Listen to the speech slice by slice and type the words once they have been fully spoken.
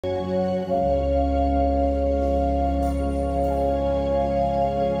Good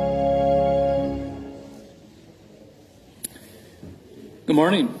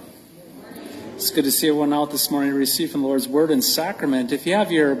morning. It's good to see everyone out this morning to receive from the Lord's Word and Sacrament. If you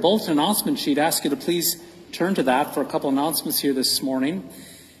have your bulletin announcement sheet, I ask you to please turn to that for a couple announcements here this morning.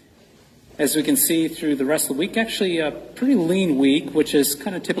 As we can see through the rest of the week, actually a pretty lean week, which is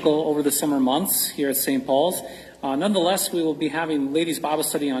kind of typical over the summer months here at St. Paul's. Nonetheless, we will be having Ladies' Bible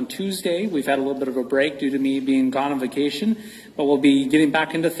Study on Tuesday. We've had a little bit of a break due to me being gone on vacation, but we'll be getting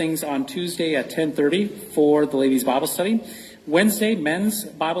back into things on Tuesday at 10:30 for the Ladies' Bible Study. Wednesday, men's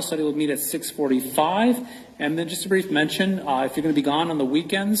Bible study will meet at 6:45. And then just a brief mention, if you're going to be gone on the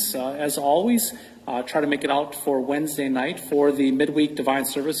weekends, as always, try to make it out for Wednesday night for the midweek divine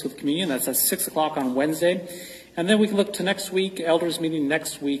service with communion. That's at 6 o'clock on Wednesday. And then we can look to next week, elders meeting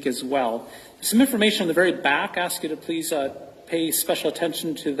next week as well. Some information on the very back. I ask you to please pay special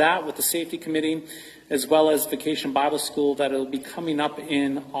attention to that with the safety committee, as well as Vacation Bible School that will be coming up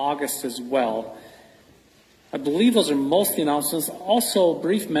in August as well. I believe those are most of the announcements. Also,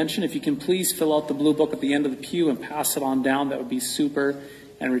 brief mention, if you can please fill out the blue book at the end of the pew and pass it on down, that would be super,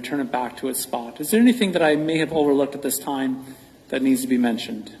 and return it back to its spot. Is there anything that I may have overlooked at this time that needs to be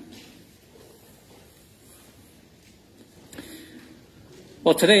mentioned?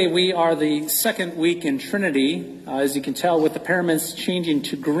 Well, today we are the second week in Trinity, as you can tell, with the paraments changing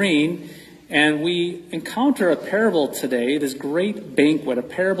to green. And we encounter a parable today, this great banquet, a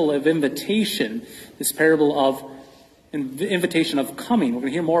parable of invitation, this parable of invitation of coming. We're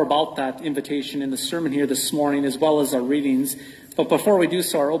going to hear more about that invitation in the sermon here this morning, as well as our readings. But before we do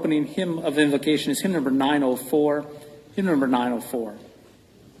so, our opening hymn of invocation is hymn number 904. Hymn number 904.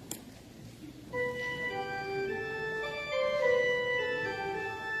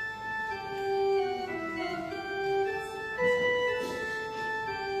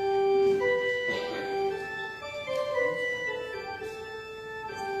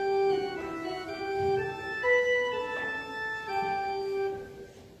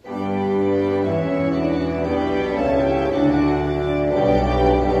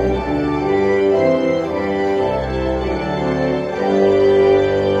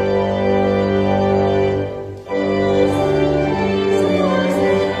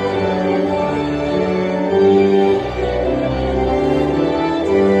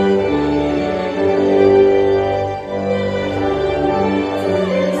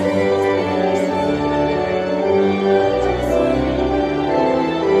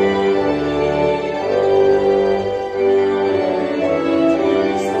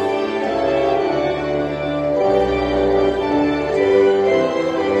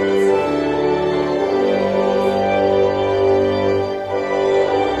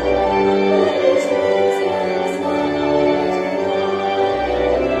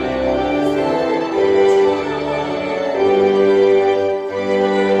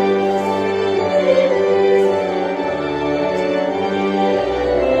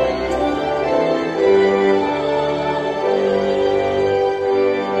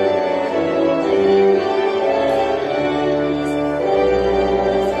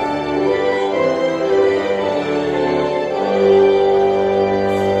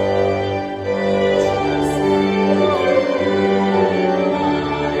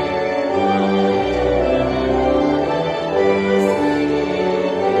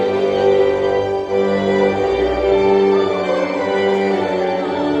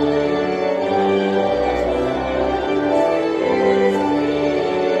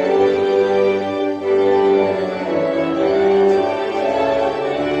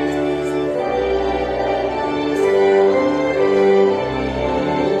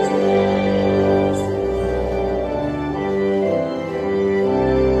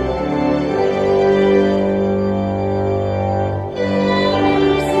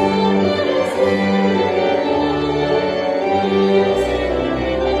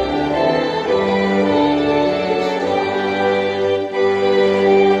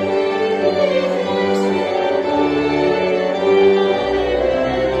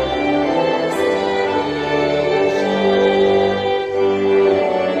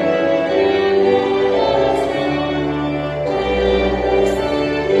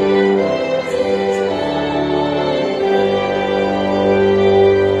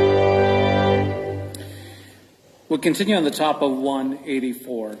 Continue on the top of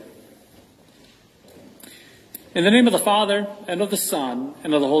 184. In the name of the Father, and of the Son,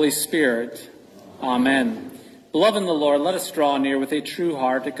 and of the Holy Spirit. Amen. Beloved in the Lord, let us draw near with a true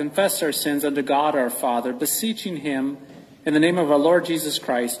heart to confess our sins unto God our Father, beseeching him in the name of our Lord Jesus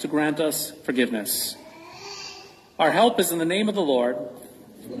Christ to grant us forgiveness. Our help is in the name of the Lord,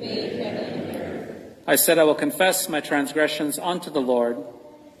 who made heaven and earth. I said I will confess my transgressions unto the Lord.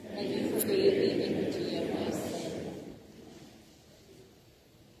 And you forgave the iniquity of my sin.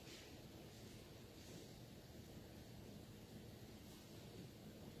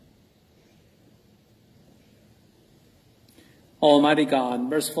 Almighty God,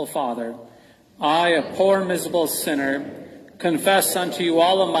 merciful Father, I, a poor miserable sinner, confess unto you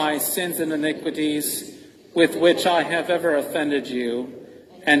all of my sins and iniquities with which I have ever offended you,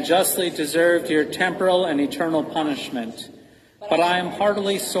 and justly deserved your temporal and eternal punishment. But I am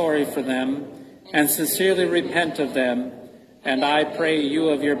heartily sorry for them, and sincerely repent of them, and I pray you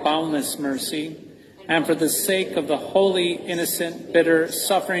of your boundless mercy, and for the sake of the holy, innocent, bitter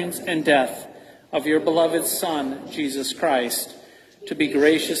sufferings and death of your beloved Son, Jesus Christ, to be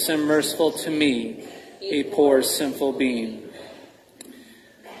gracious and merciful to me, a poor sinful being.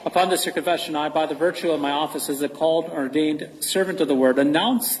 Upon this your confession, I, by the virtue of my office as a called and ordained servant of the word,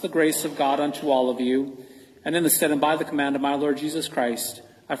 announce the grace of God unto all of you, and in the stead and by the command of my Lord Jesus Christ,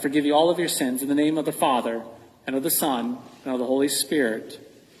 I forgive you all of your sins in the name of the Father, and of the Son, and of the Holy Spirit.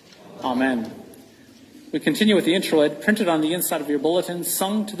 Amen. We continue with the introit printed on the inside of your bulletin,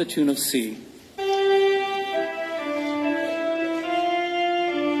 sung to the tune of C.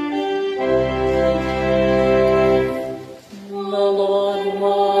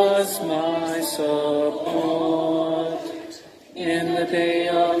 In the day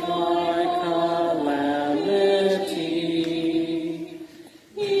of my calamity,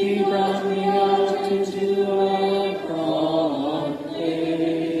 he brought me out into a broad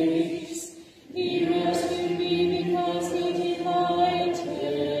place. He rescued me because he delighted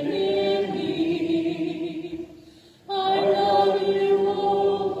in me. I love you, O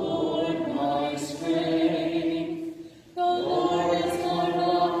Lord, my strength. The Lord is my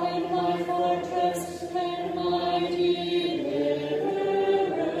rock and my fortress and my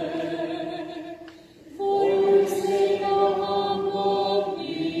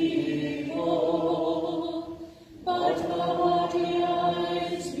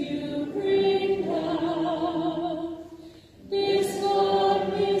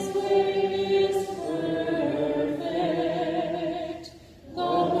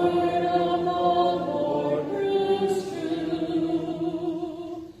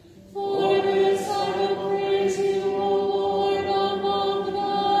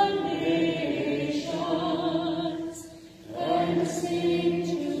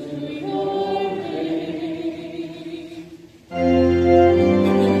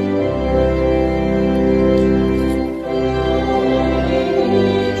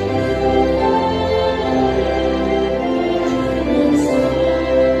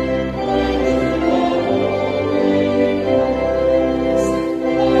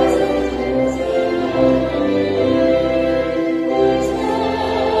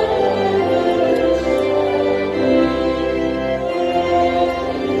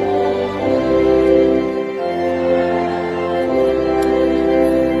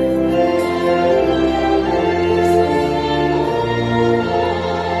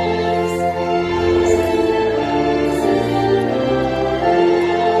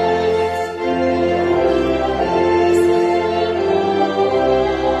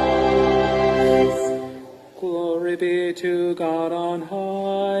to God on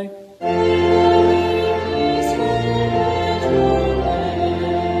high. Oh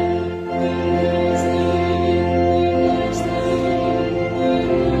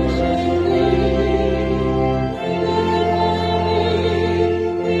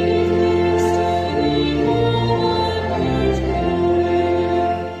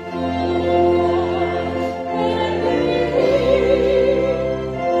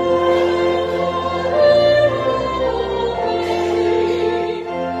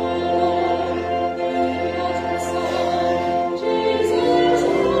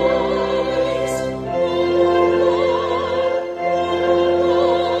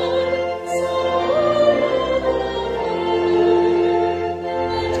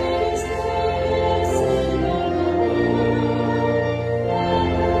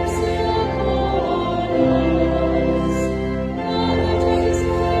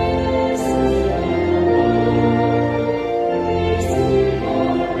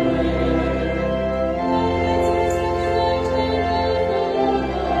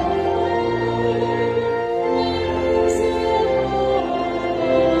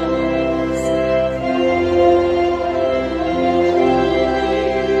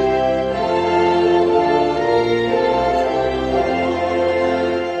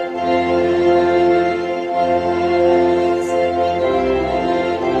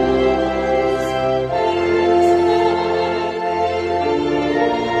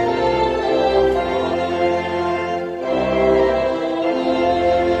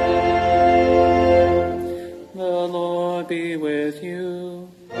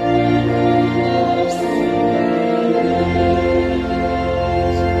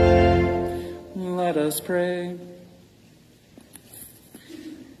pray.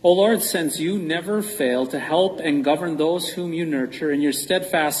 O Lord, since you never fail to help and govern those whom you nurture in your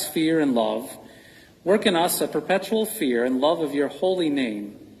steadfast fear and love, work in us a perpetual fear and love of your holy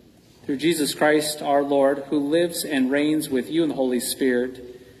name. Through Jesus Christ our Lord, who lives and reigns with you in the Holy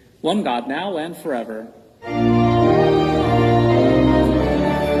Spirit, one God, now and forever.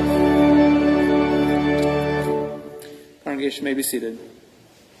 Congregation may be seated.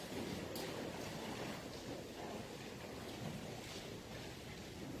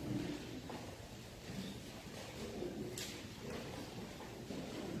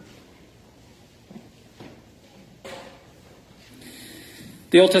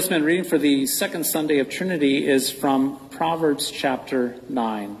 The Old Testament reading for the second Sunday of Trinity is from Proverbs chapter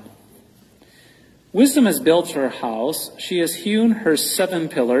 9. Wisdom has built her house. She has hewn her 7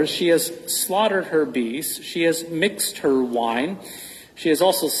 pillars. She has slaughtered her beasts. She has mixed her wine. She has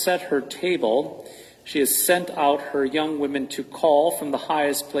also set her table. She has sent out her young women to call from the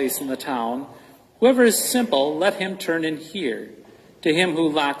highest place in the town. Whoever is simple, let him turn in here. To him who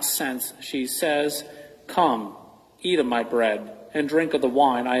lacks sense, she says, come, eat of my bread, and drink of the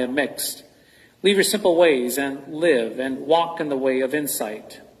wine I have mixed. Leave your simple ways and live, and walk in the way of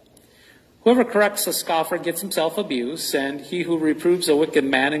insight. Whoever corrects a scoffer gets himself abuse, and he who reproves a wicked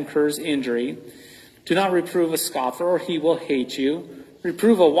man incurs injury. Do not reprove a scoffer, or he will hate you.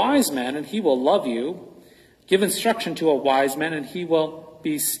 Reprove a wise man, and he will love you. Give instruction to a wise man, and he will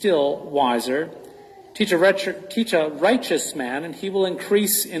be still wiser. Teach a righteous man, and he will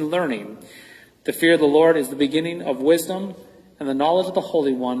increase in learning. The fear of the Lord is the beginning of wisdom, and the knowledge of the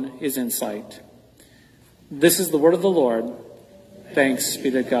Holy One is insight. This is the word of the Lord. Thanks be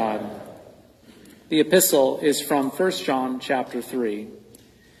to God. The epistle is from 1 John chapter 3.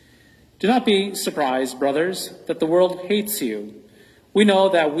 Do not be surprised, brothers, that the world hates you. We know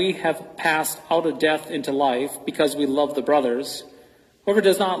that we have passed out of death into life because we love the brothers. Whoever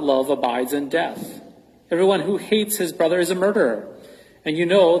does not love abides in death. Everyone who hates his brother is a murderer, and you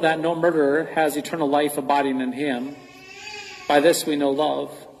know that no murderer has eternal life abiding in him. By this we know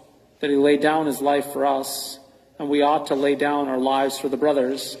love, that he laid down his life for us, and we ought to lay down our lives for the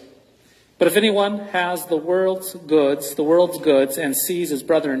brothers. But if anyone has the world's goods, and sees his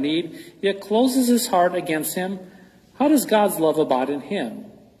brother in need, yet closes his heart against him, how does God's love abide in him?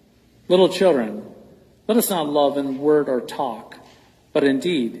 Little children, let us not love in word or talk, but in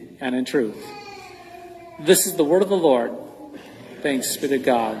deed and in truth. This is the word of the Lord. Thanks be to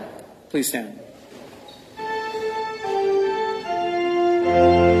God. Please stand.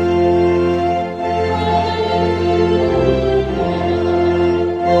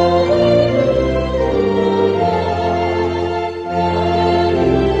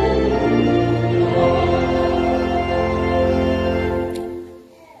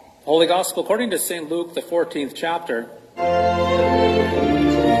 Holy Gospel according to St. Luke, the 14th chapter.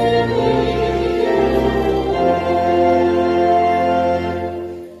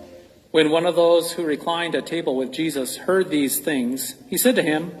 When one of those who reclined at table with Jesus heard these things, he said to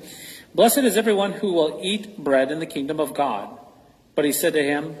him, Blessed is everyone who will eat bread in the kingdom of God. But he said to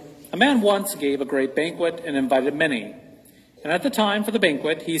him, A man once gave a great banquet and invited many. And at the time for the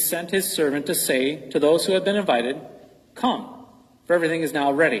banquet, he sent his servant to say to those who had been invited, Come, for everything is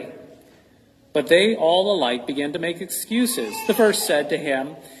now ready. But they all alike began to make excuses. The first said to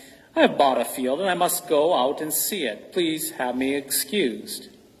him, I have bought a field, and I must go out and see it. Please have me excused.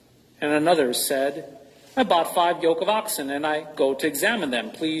 And another said, I bought 5 yoke of oxen, and I go to examine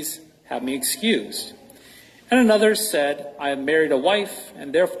them. Please have me excused. And another said, I have married a wife,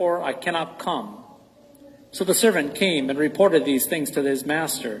 and therefore I cannot come. So the servant came and reported these things to his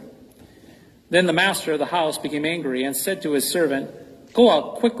master. Then the master of the house became angry and said to his servant, Go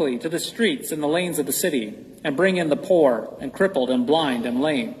out quickly to the streets and the lanes of the city, and bring in the poor, and crippled, and blind, and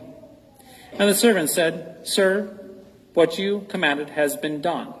lame. And the servant said, Sir, what you commanded has been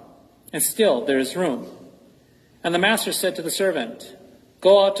done, and still there is room. And the master said to the servant,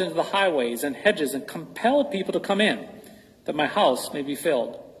 Go out into the highways and hedges, and compel people to come in, that my house may be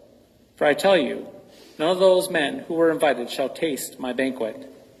filled. For I tell you, none of those men who were invited shall taste my banquet.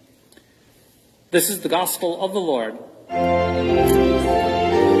 This is the gospel of the Lord.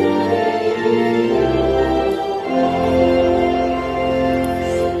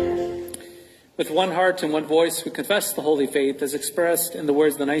 With one heart and one voice, we confess the holy faith as expressed in the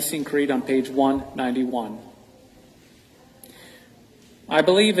words of the Nicene Creed on page 191. I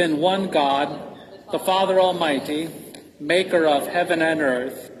believe in one God, the Father Almighty, maker of heaven and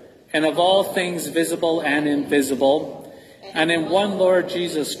earth, and of all things visible and invisible, and in one Lord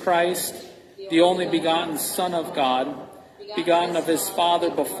Jesus Christ, the only begotten Son of God, begotten of his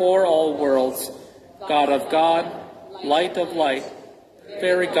Father before all worlds, God of God, light of light,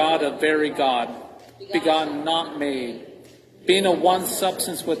 very God of very God, begotten, not made, being a one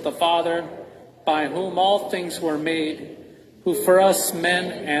substance with the Father, by whom all things were made, who for us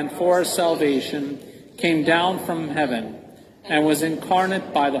men and for our salvation came down from heaven, and was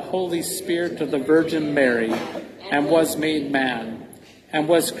incarnate by the Holy Spirit of the Virgin Mary, and was made man, and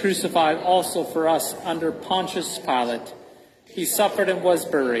was crucified also for us under Pontius Pilate. He suffered and was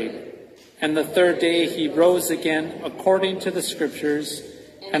buried, and the third day he rose again according to the Scriptures,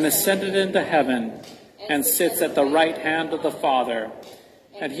 and ascended into heaven, and sits at the right hand of the Father.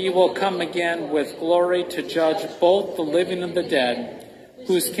 And he will come again with glory to judge both the living and the dead,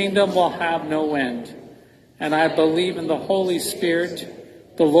 whose kingdom will have no end. And I believe in the Holy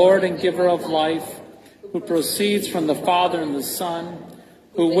Spirit, the Lord and giver of life, who proceeds from the Father and the Son,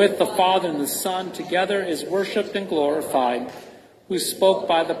 who with the Father and the Son together is worshipped and glorified, who spoke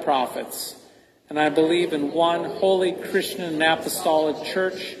by the prophets. And I believe in one holy Christian and apostolic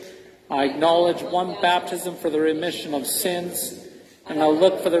church. I acknowledge one baptism for the remission of sins, and I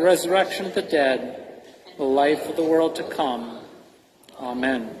look for the resurrection of the dead, the life of the world to come.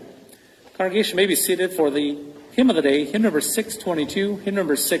 Amen. Congregation may be seated for the hymn of the day, hymn number 622, hymn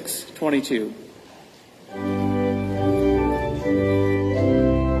number 622.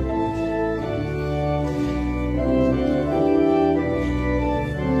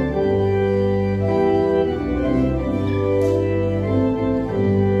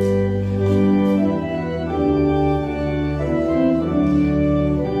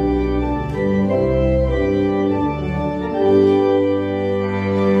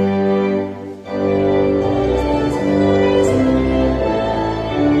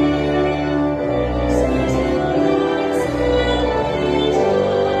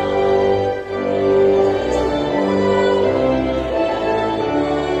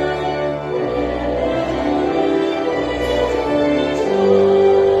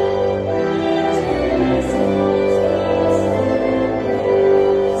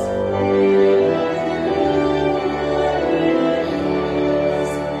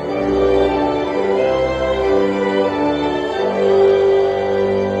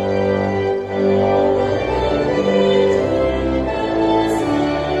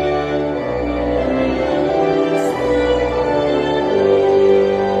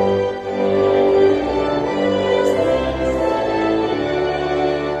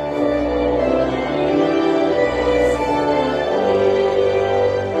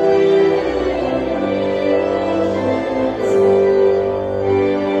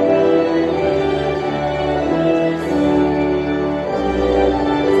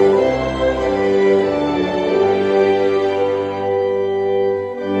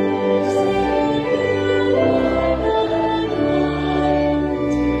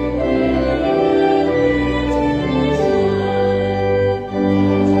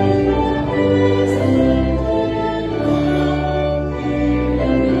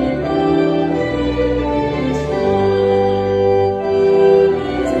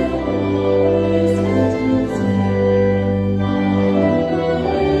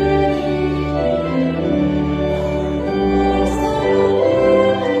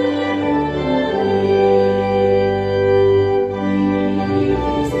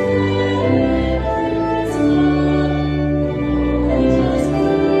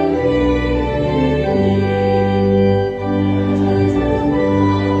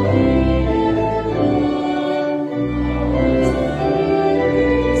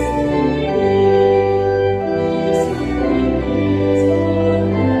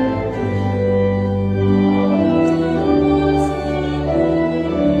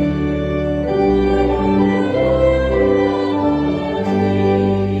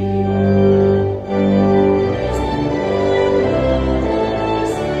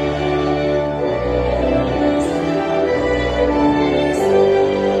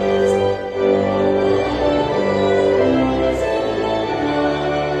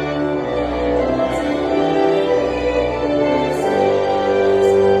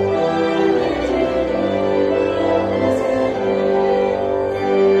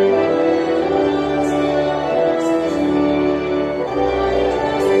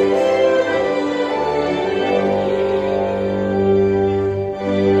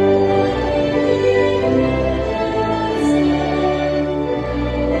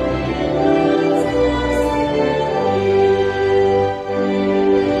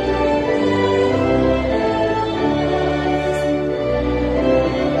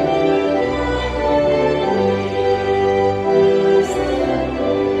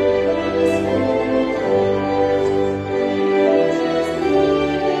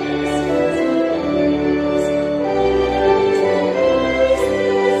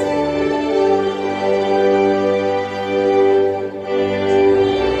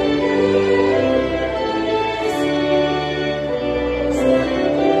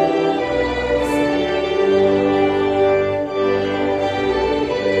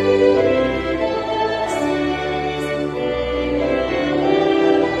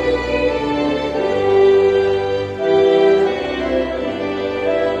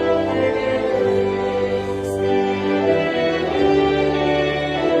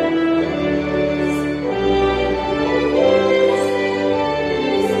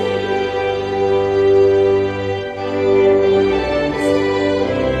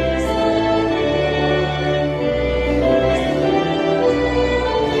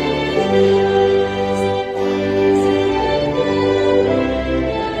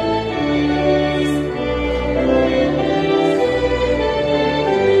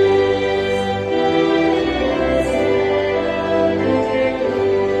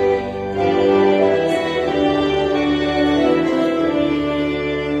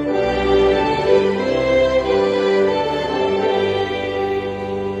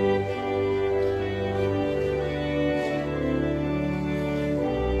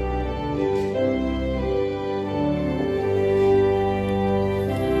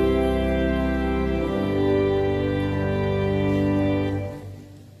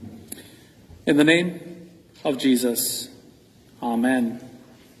 In the name of Jesus, amen.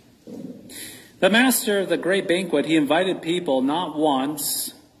 The master of the great banquet, he invited people not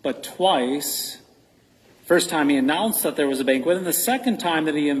once, but twice. First time he announced that there was a banquet, and the second time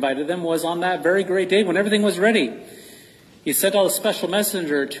that he invited them was on that very great day when everything was ready. He sent out a special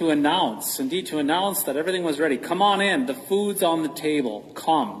messenger to announce that everything was ready. Come on in, the food's on the table.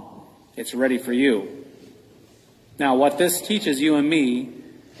 Come, it's ready for you. Now, what this teaches you and me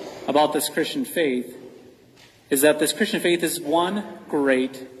about this Christian faith is that this Christian faith is one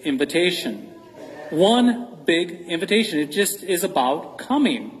great invitation. One big invitation. It just is about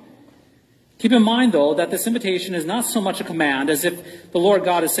coming. Keep in mind, though, that this invitation is not so much a command as if the Lord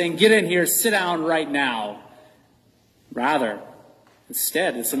God is saying, get in here, sit down right now. Rather,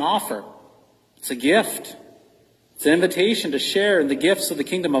 instead, it's an offer. It's a gift. It's an invitation to share in the gifts of the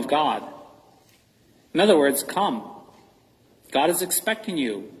kingdom of God. In other words, come. God is expecting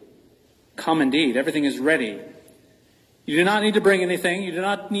you. Come indeed. Everything is ready. You do not need to bring anything. You do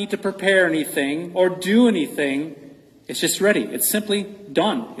not need to prepare anything or do anything. It's just ready. It's simply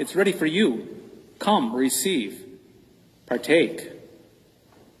done. It's ready for you. Come, receive, partake.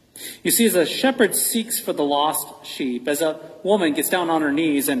 You see, as a shepherd seeks for the lost sheep, as a woman gets down on her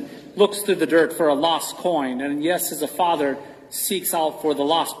knees and looks through the dirt for a lost coin, and yes, as a father seeks out for the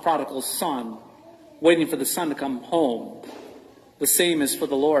lost prodigal son, waiting for the son to come home, the same is for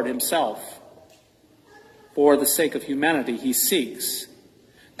the Lord himself. For the sake of humanity, he seeks.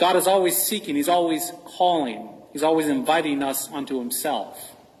 God is always seeking. He's always calling. He's always inviting us unto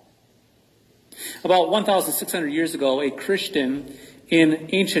himself. About 1,600 years ago, a Christian in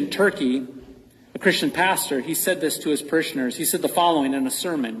ancient Turkey, a Christian pastor, he said this to his parishioners. He said the following in a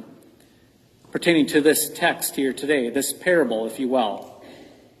sermon pertaining to this text here today, this parable, if you will.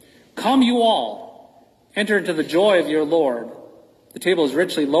 Come you all, enter into the joy of your Lord. The table is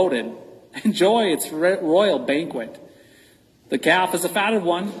richly loaded. Enjoy its royal banquet. The calf is a fatted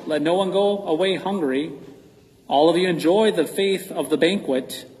one. Let no one go away hungry. All of you enjoy the faith of the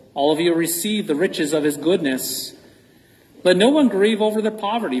banquet. All of you receive the riches of his goodness. Let no one grieve over their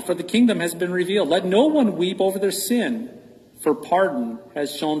poverty, for the kingdom has been revealed. Let no one weep over their sin, for pardon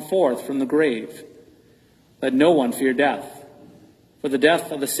has shone forth from the grave. Let no one fear death, for the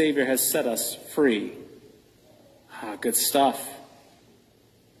death of the Savior has set us free. Good stuff.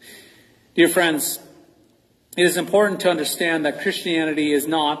 Dear friends, it is important to understand that Christianity is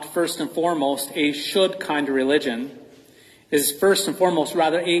not, first and foremost, a should kind of religion. It is first and foremost,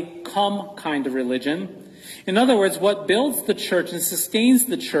 rather, a come kind of religion. In other words, what builds the church and sustains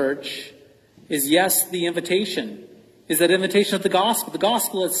the church is, yes, the invitation. Is that invitation of the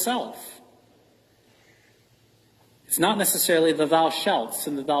gospel itself. It's not necessarily the thou shalts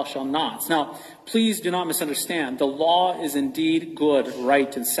and the thou shalt nots. Now, please do not misunderstand. The law is indeed good,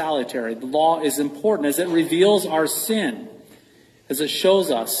 right, and salutary. The law is important as it reveals our sin, as it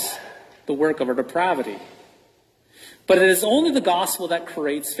shows us the work of our depravity. But it is only the gospel that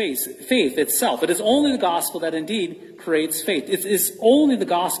creates faith itself. It is only the gospel that indeed creates faith. It is only the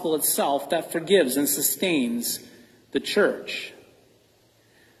gospel itself that forgives and sustains the church.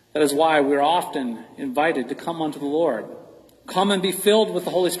 That is why we're often invited to come unto the Lord. Come and be filled with the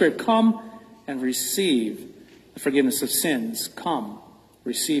Holy Spirit. Come and receive the forgiveness of sins. Come,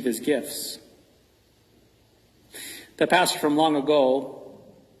 receive his gifts. The pastor from long ago,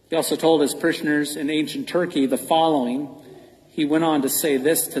 he also told his parishioners in ancient Turkey the following. He went on to say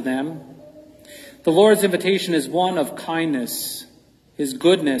this to them. The Lord's invitation is one of kindness. His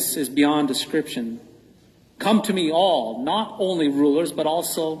goodness is beyond description. Come to me all, not only rulers, but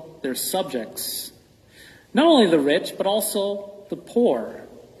also their subjects. Not only the rich, but also the poor.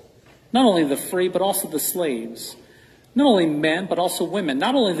 Not only the free, but also the slaves. Not only men, but also women.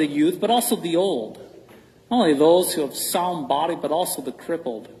 Not only the youth, but also the old. Not only those who have sound body, but also the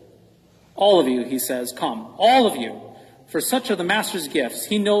crippled. All of you, he says, come. All of you. For such are the master's gifts.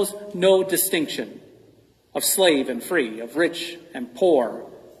 He knows no distinction of slave and free, of rich and poor.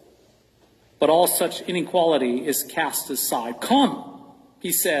 But all such inequality is cast aside. Come,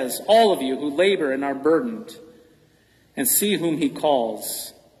 he says, all of you who labor and are burdened, and see whom he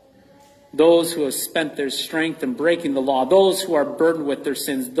calls. Those who have spent their strength in breaking the law, those who are burdened with their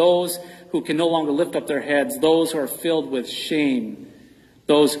sins, those who can no longer lift up their heads, those who are filled with shame,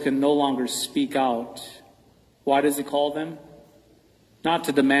 those who can no longer speak out. Why does he call them? Not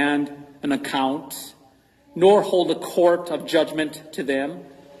to demand an account, nor hold a court of judgment to them.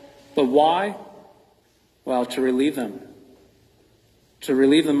 But why? Well, to relieve them. To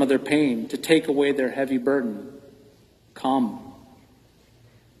relieve them of their pain, to take away their heavy burden. Come.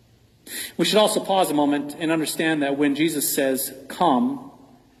 We should also pause a moment and understand that when Jesus says, come,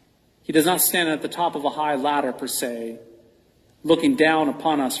 He does not stand at the top of a high ladder per se, looking down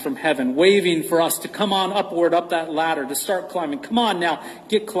upon us from heaven, waving for us to come on upward up that ladder, to start climbing. Come on now,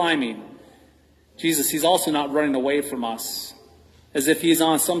 get climbing. Jesus, he's also not running away from us, as if he's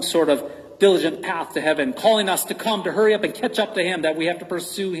on some sort of diligent path to heaven, calling us to come, to hurry up and catch up to him, that we have to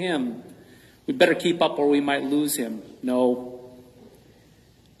pursue him. We better keep up or we might lose him. No.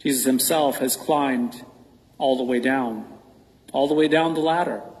 Jesus himself has climbed all the way down the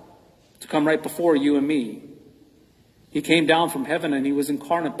ladder, to come right before you and me. He came down from heaven and he was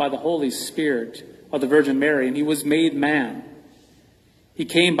incarnate by the Holy Spirit of the Virgin Mary, and he was made man. He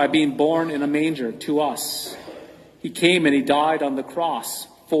came by being born in a manger to us. He came and he died on the cross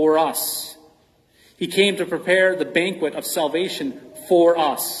for us. He came to prepare the banquet of salvation for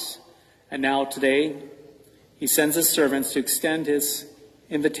us. And now today, he sends his servants to extend his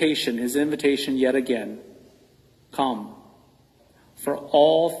invitation yet again. Come, for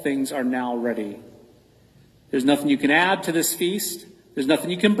all things are now ready. There's nothing you can add to this feast. There's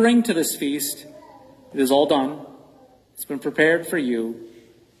nothing you can bring to this feast. It is all done. It's been prepared for you.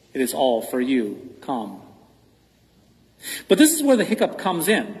 It is all for you. Come. But this is where the hiccup comes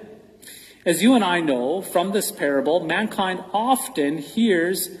in. As you and I know from this parable, mankind often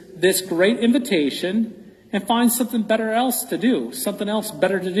hears this great invitation and finds something better else to do, something else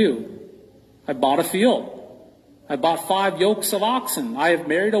better to do. I bought a field. I bought 5 yokes of oxen. I have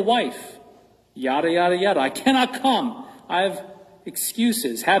married a wife. Yada, yada, yada. I cannot come. I have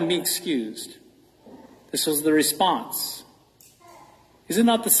excuses. Have me excused. This was the response. Is it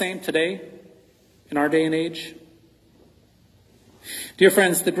not the same today, in our day and age? Dear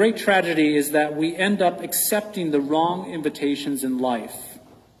friends, the great tragedy is that we end up accepting the wrong invitations in life.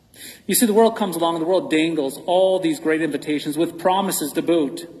 You see, the world comes along and the world dangles all these great invitations with promises to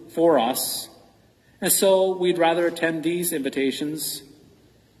boot for us. And so we'd rather attend these invitations.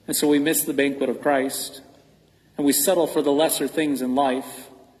 And so we miss the banquet of Christ. And we settle for the lesser things in life.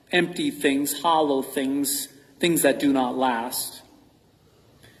 Empty things, hollow things, things that do not last.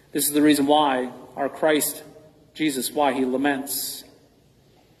 This is the reason why our Christ, Jesus, why he laments.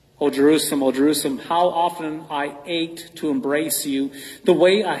 O Jerusalem, how often I ached to embrace you, the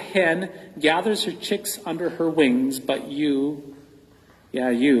way a hen gathers her chicks under her wings, but you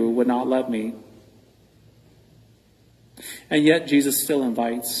would not let me. And yet Jesus still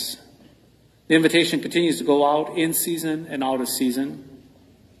invites. The invitation continues to go out in season and out of season.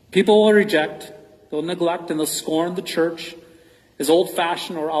 People will reject, they'll neglect, and they'll scorn the church as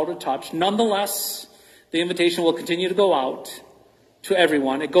old-fashioned or out of touch. Nonetheless, the invitation will continue to go out to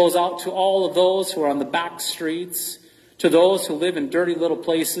everyone. It goes out to all of those who are on the back streets, to those who live in dirty little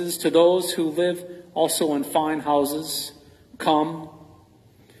places, to those who live also in fine houses. Come.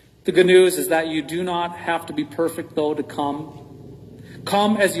 The good news is that you do not have to be perfect, though, to come.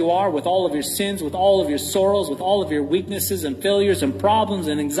 Come as you are, with all of your sins, with all of your sorrows, with all of your weaknesses and failures and problems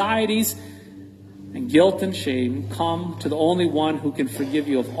and anxieties and guilt and shame. Come to the only one who can forgive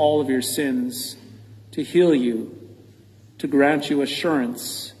you of all of your sins, to heal you, to grant you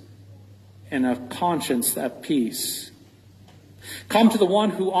assurance and a conscience at peace. Come to the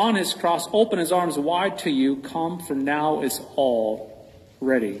one who on his cross opened his arms wide to you. Come, for now is all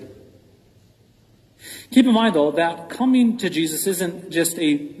ready. Keep in mind, though, that coming to Jesus isn't just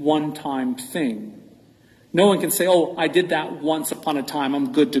a one-time thing. No one can say, oh, I did that once upon a time,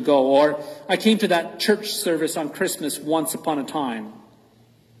 I'm good to go. Or I came to that church service on Christmas once upon a time.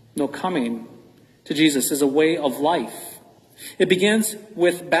 No, coming to Jesus is a way of life. It begins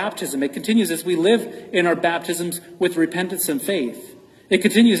with baptism. It continues as we live in our baptisms with repentance and faith. It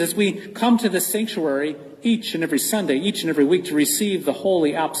continues as we come to this sanctuary each and every Sunday, each and every week, to receive the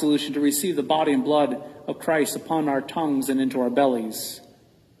holy absolution, to receive the body and blood of Christ upon our tongues and into our bellies.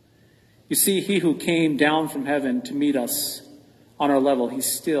 You see, he who came down from heaven to meet us on our level, he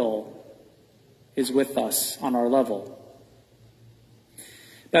still is with us on our level.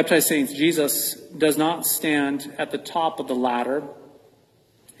 Baptized saints, Jesus does not stand at the top of the ladder.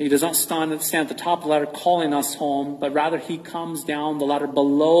 He does not stand at the top of the ladder calling us home, but rather he comes down the ladder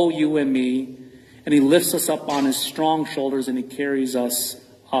below you and me, and he lifts us up on his strong shoulders, and he carries us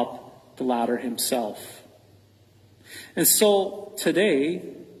up the ladder himself. And so today,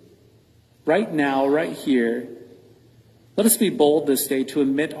 right now, right here, let us be bold this day to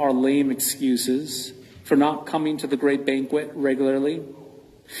admit our lame excuses for not coming to the great banquet regularly.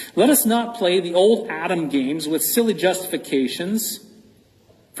 Let us not play the old Adam games with silly justifications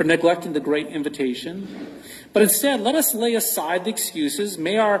for neglecting the great invitation. But instead, let us lay aside the excuses.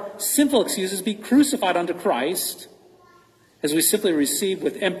 May our sinful excuses be crucified unto Christ as we simply receive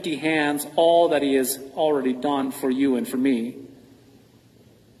with empty hands all that he has already done for you and for me.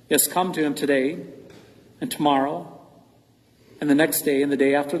 Yes, come to him today and tomorrow and the next day and the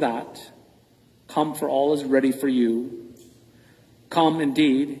day after that. Come, for all is ready for you. Come,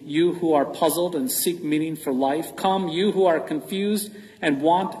 indeed, you who are puzzled and seek meaning for life. Come, you who are confused and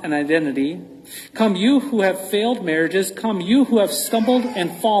want an identity. Come, you who have failed marriages. Come, you who have stumbled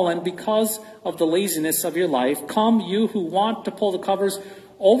and fallen because of the laziness of your life. Come, you who want to pull the covers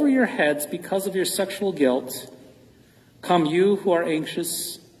over your heads because of your sexual guilt. Come, you who are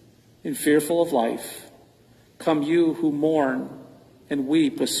anxious and fearful of life. Come, you who mourn and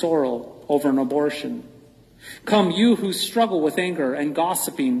weep with sorrow over an abortion. Come, you who struggle with anger and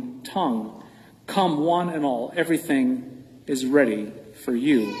gossiping tongue. Come, one and all. Everything is ready for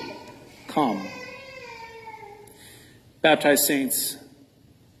you. Come. Baptized saints,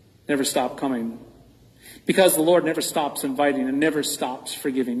 never stop coming, because the Lord never stops inviting and never stops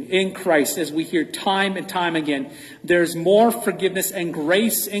forgiving. In Christ, as we hear time and time again, there's more forgiveness and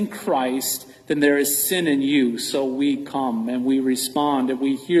grace in Christ than there is sin in you. So we come and we respond and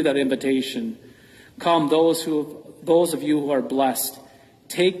we hear that invitation. Come, those of you who are blessed,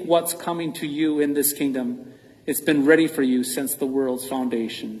 take what's coming to you in this kingdom. It's been ready for you since the world's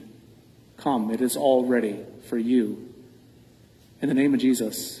foundation. Come, it is all ready for you. In the name of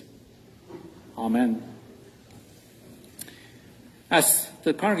Jesus, amen. Ask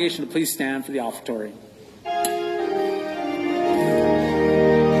the congregation to please stand for the offertory.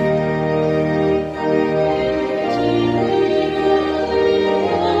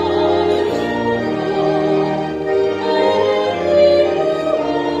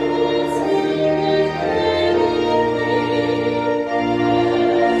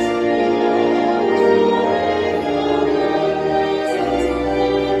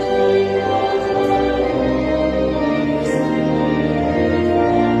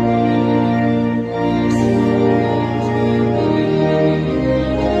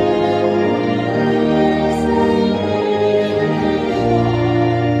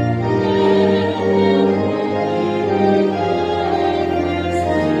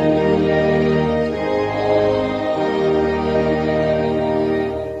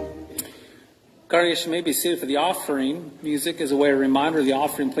 Congregation may be seated for the offering. Music is a way of reminder. The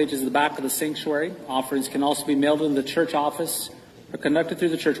offering plate is at the back of the sanctuary. Offerings can also be mailed in the church office or conducted through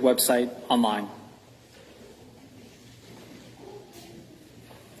the church website online.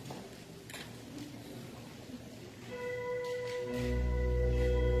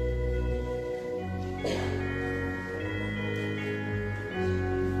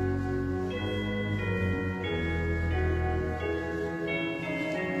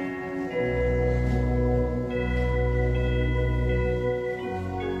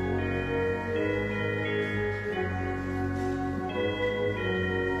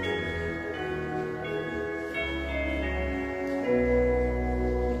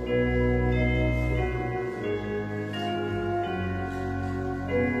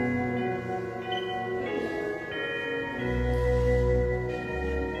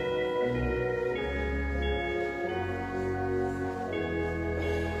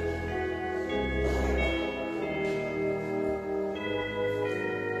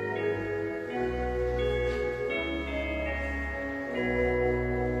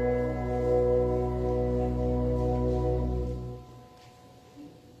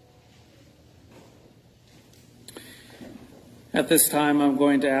 At this time, I'm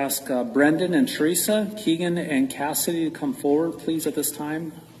going to ask Brendan and Teresa, Keegan and Cassidy to come forward, please, at this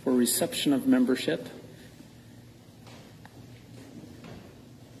time for reception of membership.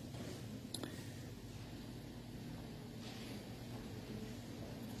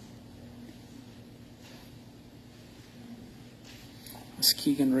 It's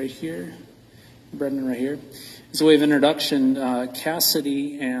Keegan right here, Brendan right here. As a way of introduction,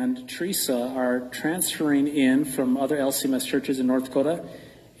 Cassidy and Teresa are transferring in from other LCMS churches in North Dakota,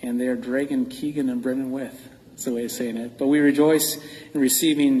 and they are dragging Keegan and Brendan with. That's the way of saying it. But we rejoice in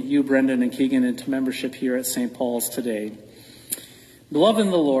receiving you, Brendan and Keegan, into membership here at St. Paul's today. Beloved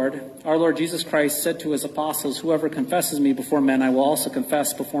in the Lord, our Lord Jesus Christ said to his apostles, "Whoever confesses me before men, I will also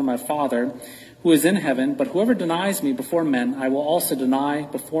confess before my Father, who is in heaven. But whoever denies me before men, I will also deny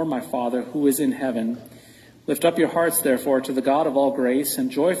before my Father, who is in heaven. Lift up your hearts, therefore, to the God of all grace, and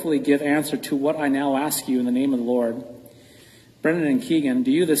joyfully give answer to what I now ask you in the name of the Lord." Brendan and Keegan,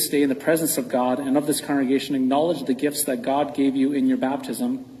 do you this day in the presence of God and of this congregation acknowledge the gifts that God gave you in your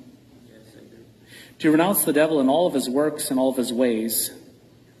baptism? Yes, I do. Do you renounce the devil in all of his works and all of his ways?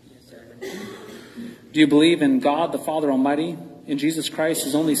 Yes, I do. Do you believe in God the Father Almighty, in Jesus Christ,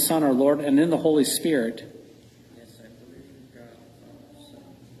 his only Son, our Lord, and in the Holy Spirit? Yes, I believe in God, the Father, Son,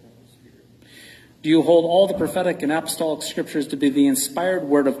 and Holy Spirit. Do you hold all the prophetic and apostolic scriptures to be the inspired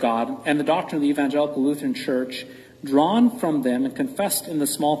word of God and the doctrine of the Evangelical Lutheran Church, drawn from them and confessed in the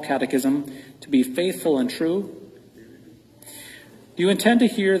small catechism to be faithful and true? Do you intend to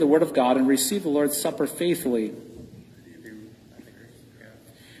hear the word of God and receive the Lord's Supper faithfully?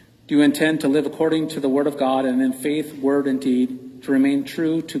 Do you intend to live according to the word of God and in faith, word, and deed, to remain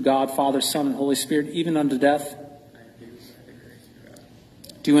true to God, Father, Son, and Holy Spirit, even unto death?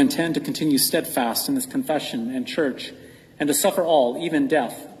 Do you intend to continue steadfast in this confession and church, and to suffer all, even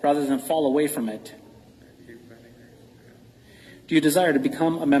death, rather than fall away from it? Do you desire to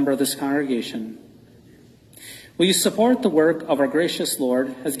become a member of this congregation? Will you support the work of our gracious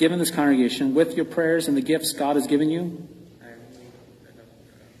Lord has given this congregation with your prayers and the gifts God has given you?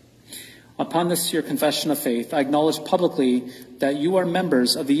 Upon this your confession of faith, I acknowledge publicly that you are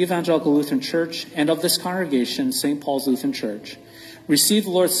members of the Evangelical Lutheran Church and of this congregation, St. Paul's Lutheran Church. Receive the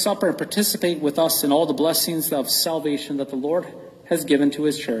Lord's Supper and participate with us in all the blessings of salvation that the Lord has given to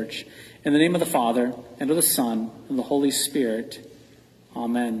his church. In the name of the Father, and of the Son, and the Holy Spirit.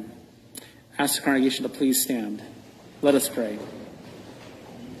 Amen. Ask the congregation to please stand. Let us pray.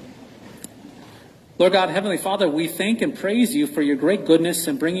 Lord God, Heavenly Father, we thank and praise you for your great goodness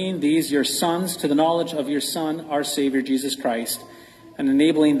in bringing these, your sons, to the knowledge of your Son, our Savior, Jesus Christ, and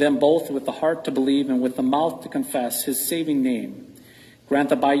enabling them both with the heart to believe and with the mouth to confess his saving name. Grant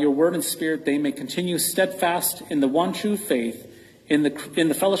that by your word and spirit they may continue steadfast in the one true faith, in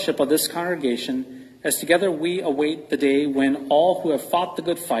the fellowship of this congregation, as together we await the day when all who have fought the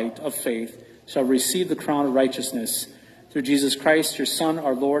good fight of faith shall receive the crown of righteousness. Through Jesus Christ, your Son,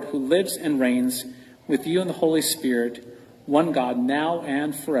 our Lord, who lives and reigns with you in the Holy Spirit, one God, now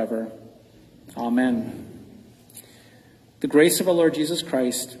and forever. Amen. The grace of our Lord Jesus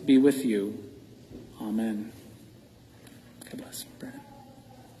Christ be with you. Amen. God bless. Brandon.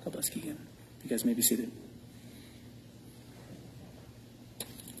 God bless Keegan. You guys may be seated.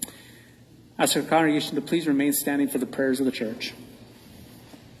 Ask our congregation to please remain standing for the prayers of the church.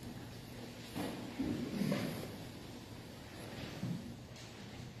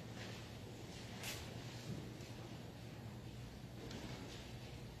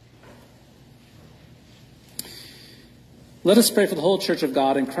 Let us pray for the whole Church of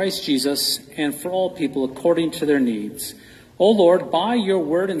God in Christ Jesus and for all people according to their needs. O Lord, by your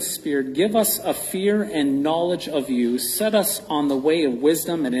word and spirit, give us a fear and knowledge of you. Set us on the way of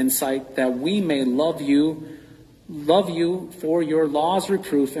wisdom and insight, that we may love you for your law's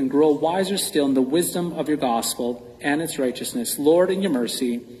reproof, and grow wiser still in the wisdom of your gospel and its righteousness. Lord, in your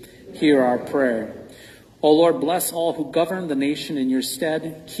mercy, hear our prayer. O Lord, bless all who govern the nation in your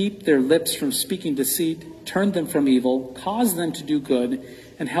stead. Keep their lips from speaking deceit. Turn them from evil. Cause them to do good,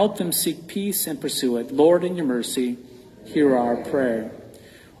 and help them seek peace and pursue it. Lord, in your mercy, hear our prayer.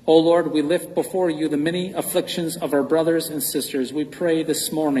 O Lord, we lift before you the many afflictions of our brothers and sisters. We pray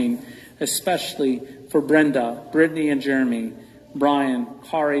this morning, especially for Brenda, Brittany and Jeremy, Brian,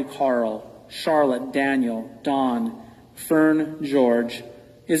 Kari, Carl, Charlotte, Daniel, Don, Fern, George,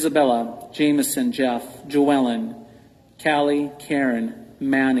 Isabella, Jameson, Jeff, Joellen, Callie, Karen,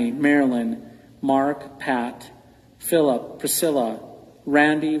 Manny, Marilyn, Mark, Pat, Philip, Priscilla,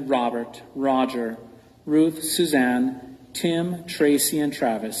 Randy, Robert, Roger, Ruth, Suzanne, Tim, Tracy, and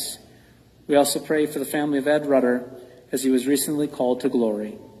Travis. We also pray for the family of Ed Rudder, as he was recently called to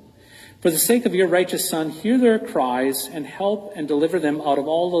glory. For the sake of your righteous Son, hear their cries and help and deliver them out of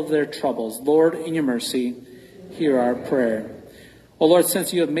all of their troubles. Lord, in your mercy, hear our prayer. O Lord,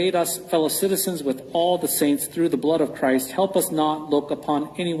 since you have made us fellow citizens with all the saints through the blood of Christ, help us not look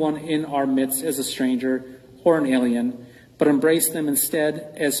upon anyone in our midst as a stranger or an alien, but embrace them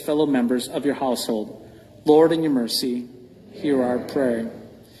instead as fellow members of your household. Lord, in your mercy, hear our prayer.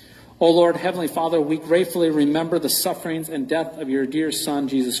 O Lord, Heavenly Father, we gratefully remember the sufferings and death of your dear Son,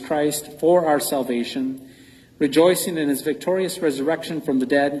 Jesus Christ, for our salvation. Rejoicing in his victorious resurrection from the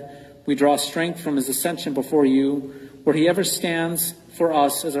dead, we draw strength from his ascension before you, where he ever stands for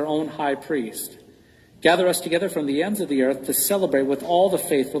us as our own high priest. Gather us together from the ends of the earth to celebrate with all the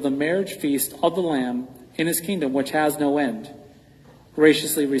faithful the marriage feast of the Lamb in his kingdom, which has no end.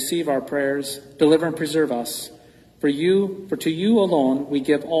 Graciously receive our prayers, deliver and preserve us. For to you alone we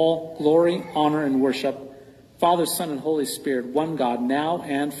give all glory, honor, and worship, Father, Son, and Holy Spirit, one God, now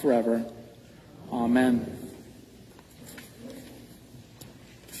and forever. Amen.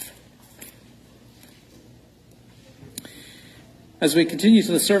 As we continue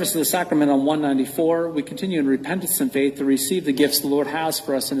to the service of the sacrament on 194, we continue in repentance and faith to receive the gifts the Lord has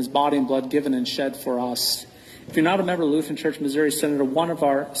for us in his body and blood given and shed for us. If you're not a member of Lutheran Church Missouri Synod or one of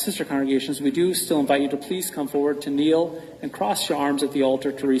our sister congregations, we do still invite you to please come forward to kneel and cross your arms at the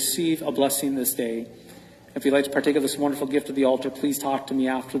altar to receive a blessing this day. If you'd like to partake of this wonderful gift of the altar, please talk to me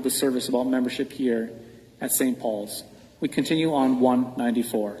after the service about membership here at St. Paul's. We continue on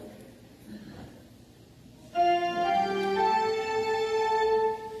 194.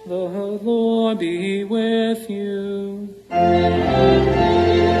 The Lord be with you.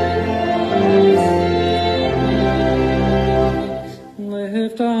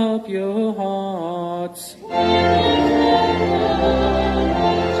 Lift up your hearts.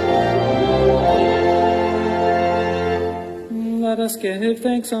 Let us give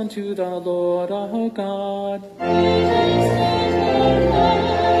thanks unto the Lord our God.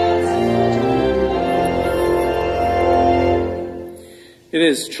 It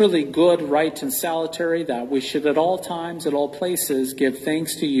is truly good, right, and salutary that we should at all times, at all places, give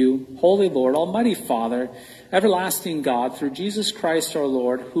thanks to you, Holy Lord, Almighty Father, everlasting God, through Jesus Christ our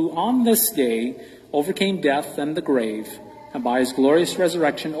Lord, who on this day overcame death and the grave, and by his glorious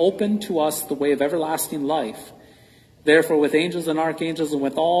resurrection opened to us the way of everlasting life. Therefore, with angels and archangels and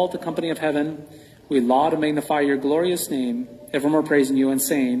with all the company of heaven, we laud and magnify your glorious name, evermore praising you and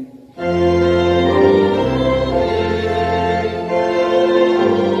saying,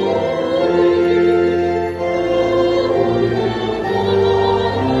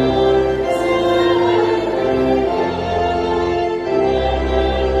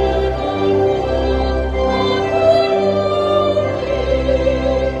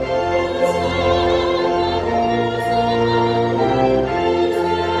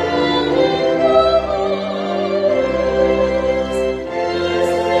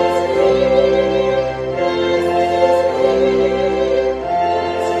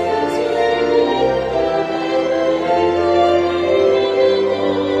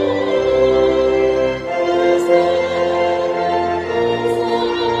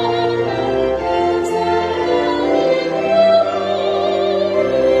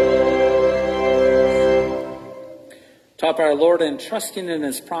 Taught by our Lord and trusting in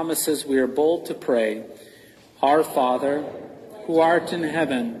his promises, we are bold to pray. Our Father, who art in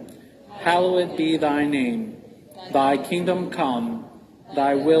heaven, hallowed be thy name. Thy kingdom come,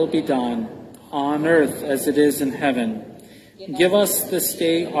 thy will be done, on earth as it is in heaven. Give us this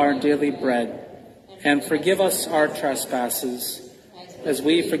day our daily bread, and forgive us our trespasses, as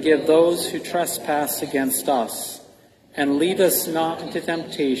we forgive those who trespass against us. And lead us not into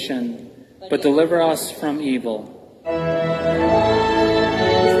temptation, but deliver us from evil.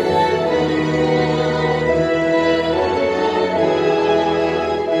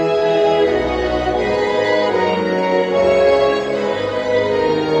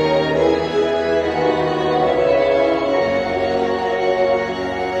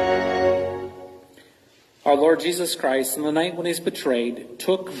 Our Lord Jesus Christ, on the night when he was betrayed,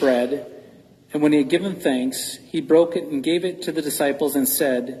 took bread, and when he had given thanks, he broke it and gave it to the disciples and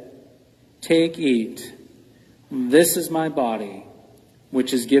said, "Take, eat. This is my body,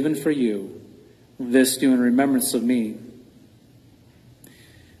 which is given for you. This do in remembrance of me."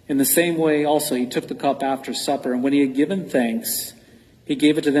 In the same way also he took the cup after supper, and when he had given thanks, he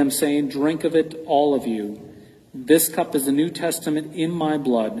gave it to them, saying, "Drink of it, all of you. This cup is the New Testament in my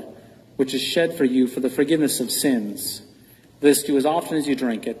blood, which is shed for you for the forgiveness of sins. This do as often as you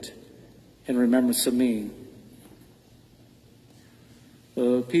drink it, in remembrance of me."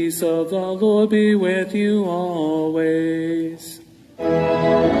 The peace of the Lord be with you always.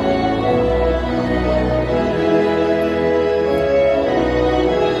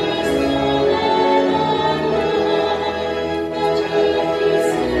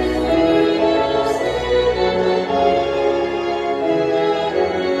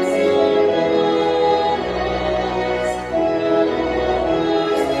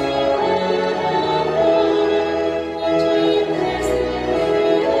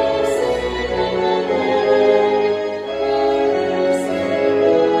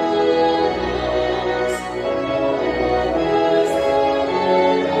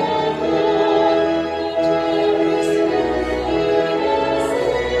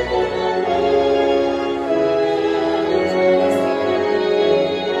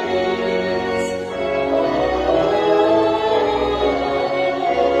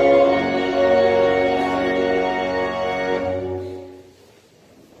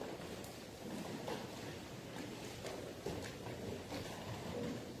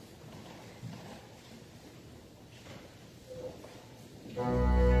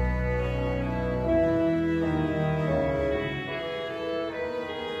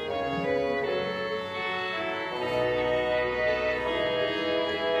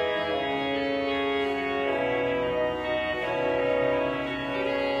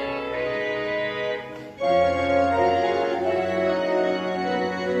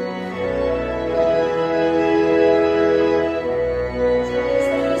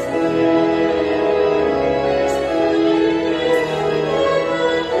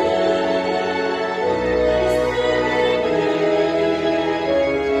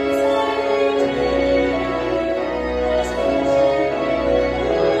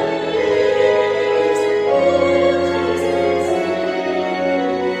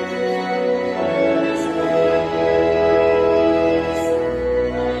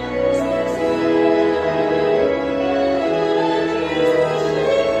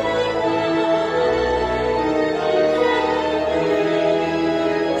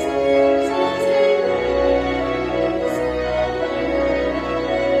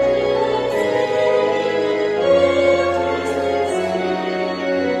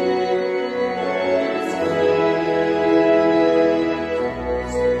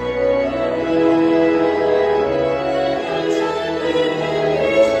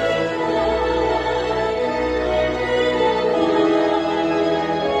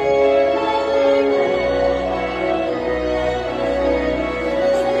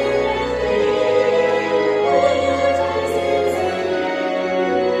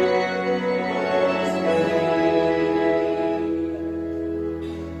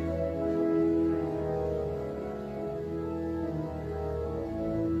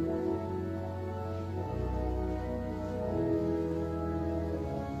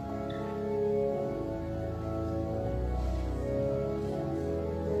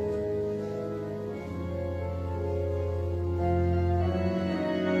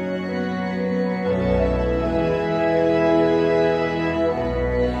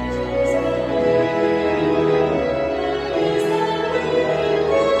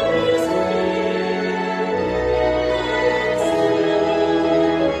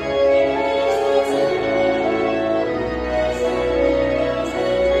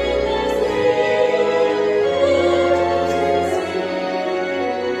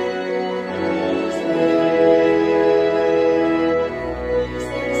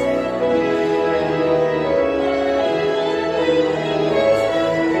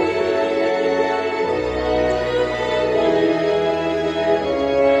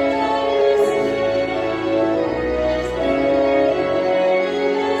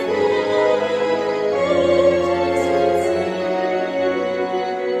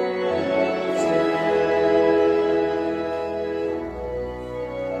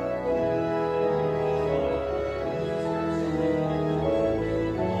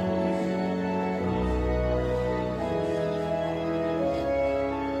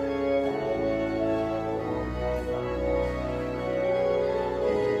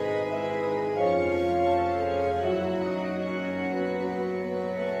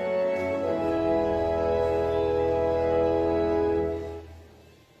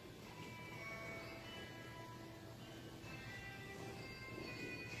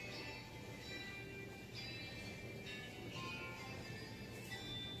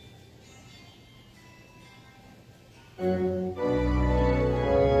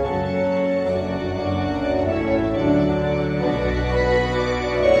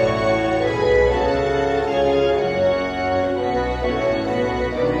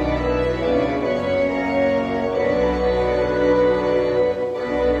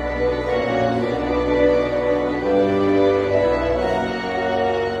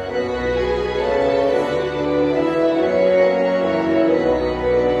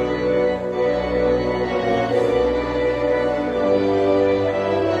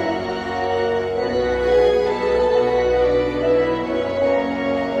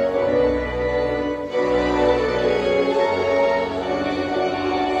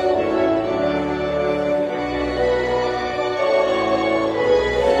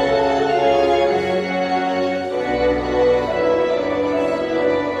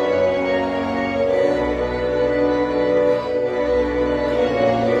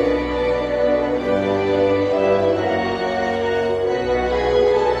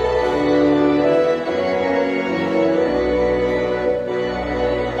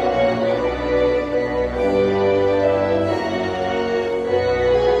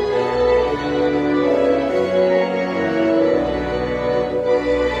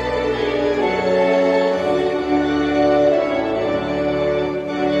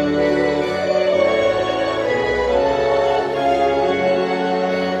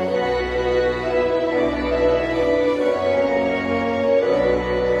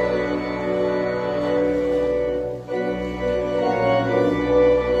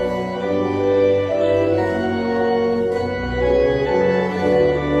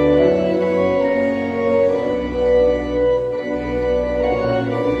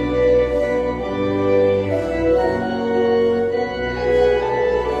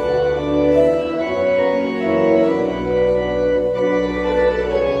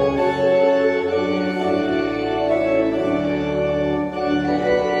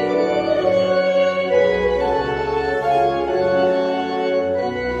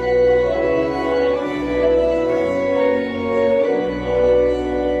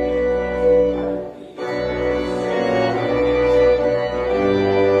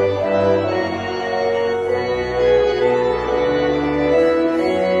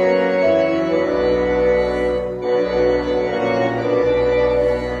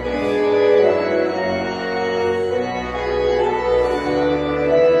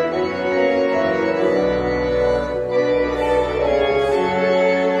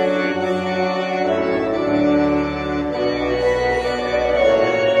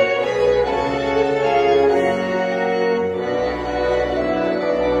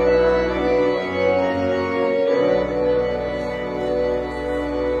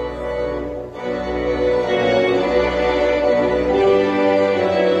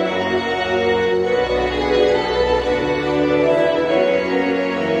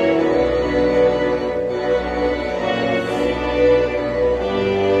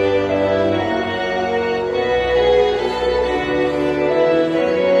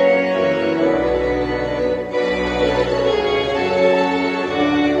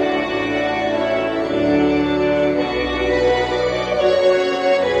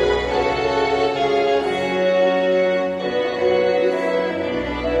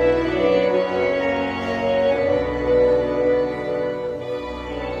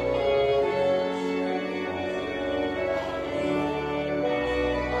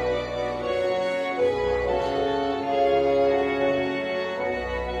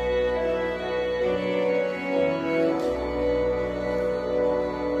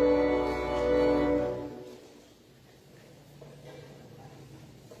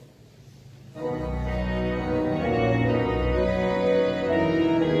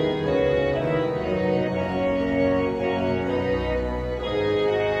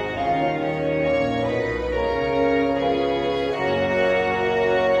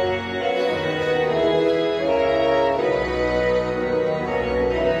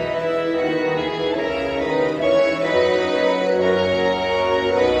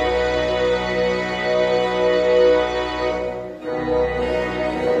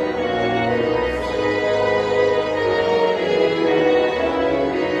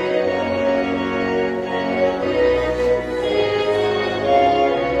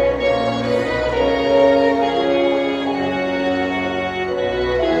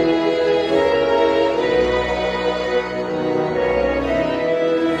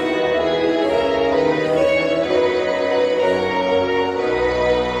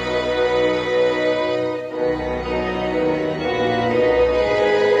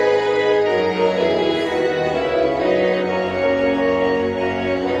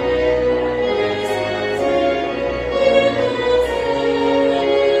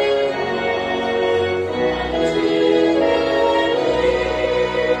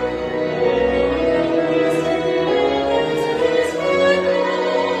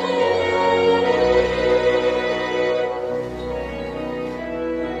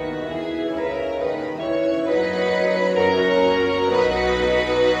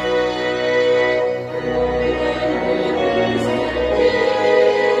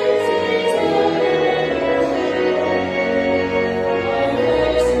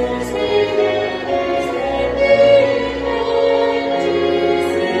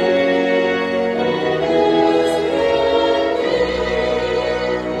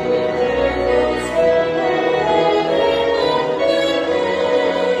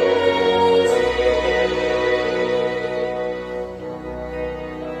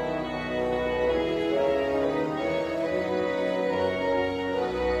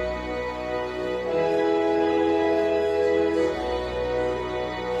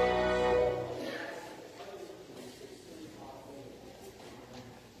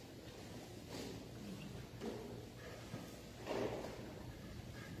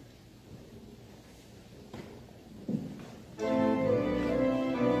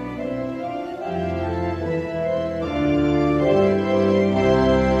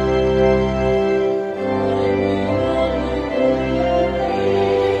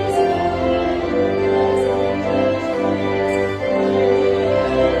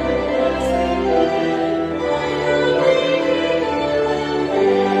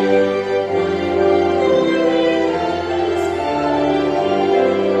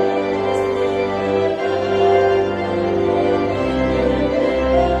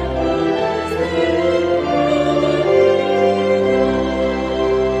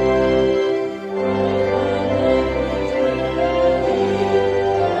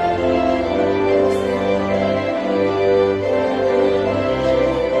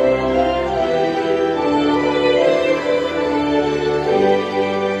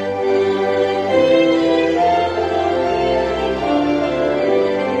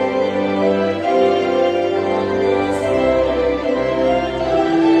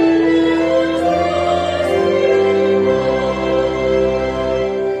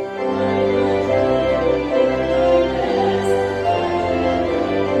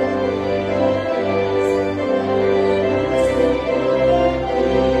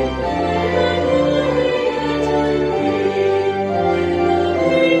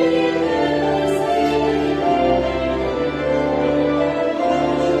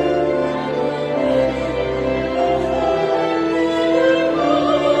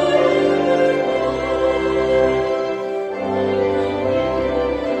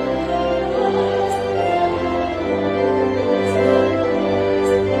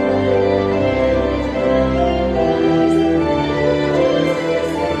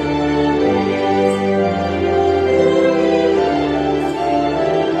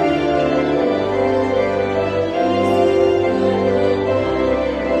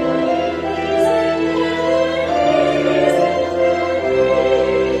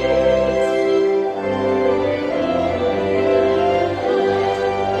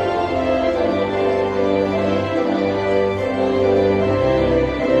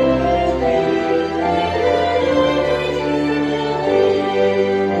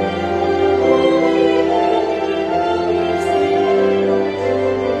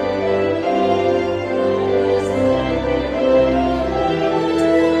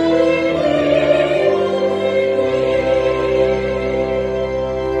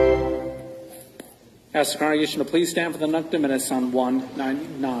 Ask the congregation to please stand for the Nunc Dimittis on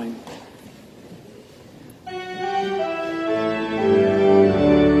 199.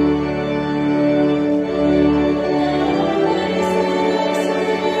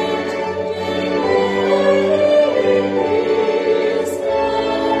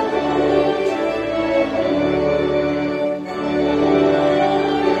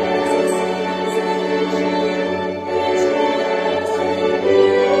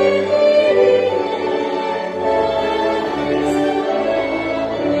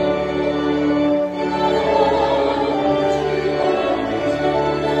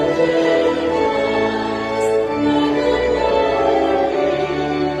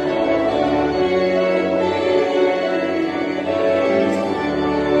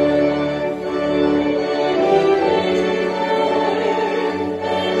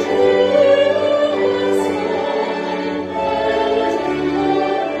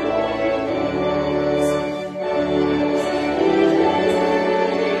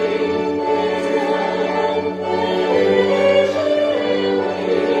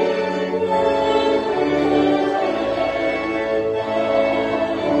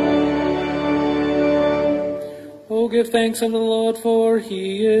 Give thanks unto the Lord, for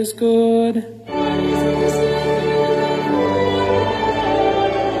he is good.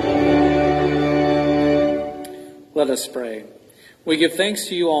 Let us pray. We give thanks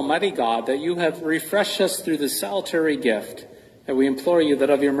to you, Almighty God, that you have refreshed us through this salutary gift, and we implore you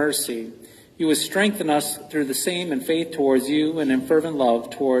that of your mercy you would strengthen us through the same in faith towards you and in fervent love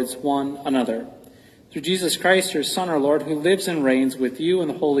towards one another. Through Jesus Christ, your Son, our Lord, who lives and reigns with you in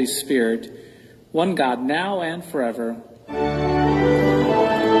the Holy Spirit, one God, now and forever.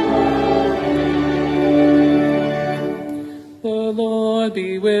 The Lord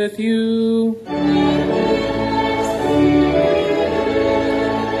be with you.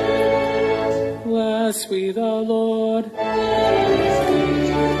 Bless we the Lord.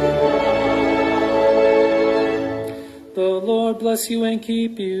 The Lord bless you and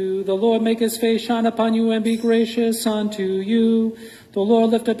keep you. The Lord make his face shine upon you and be gracious unto you. The Lord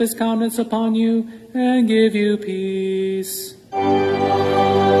lift up his countenance upon you and give you peace.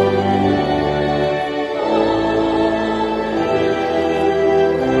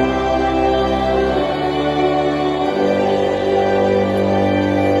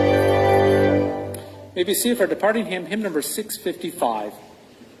 May be seated for departing hymn, hymn number 655.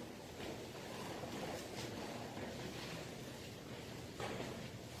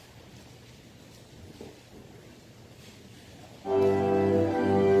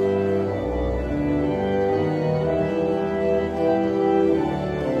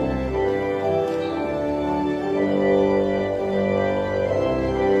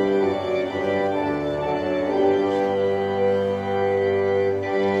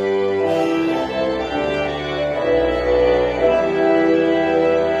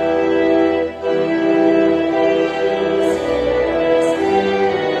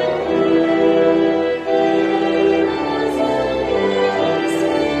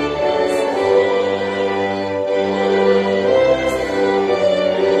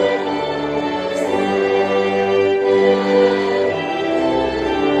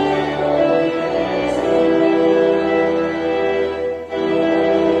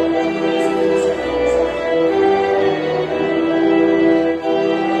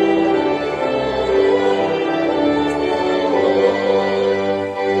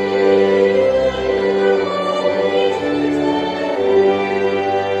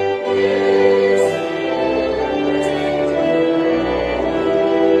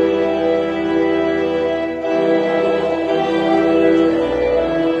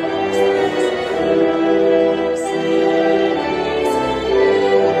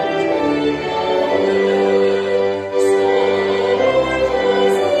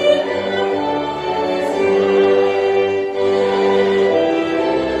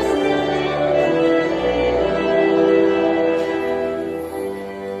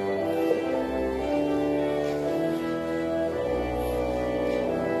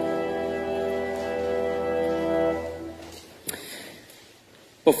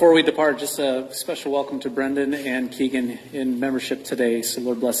 Before we depart, just a special welcome to Brendan and Keegan in membership today. So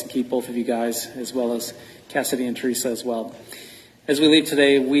Lord bless and keep both of you guys, as well as Cassidy and Teresa as well. As we leave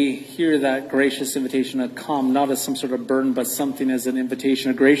today, we hear that gracious invitation to come, not as some sort of burden, but something as an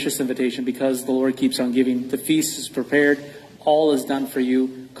invitation, a gracious invitation, because the Lord keeps on giving. The feast is prepared. All is done for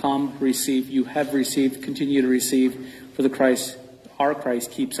you. Come, receive. You have received, continue to receive, for the Christ, our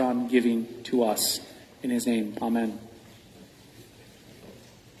Christ, keeps on giving to us. In his name, amen.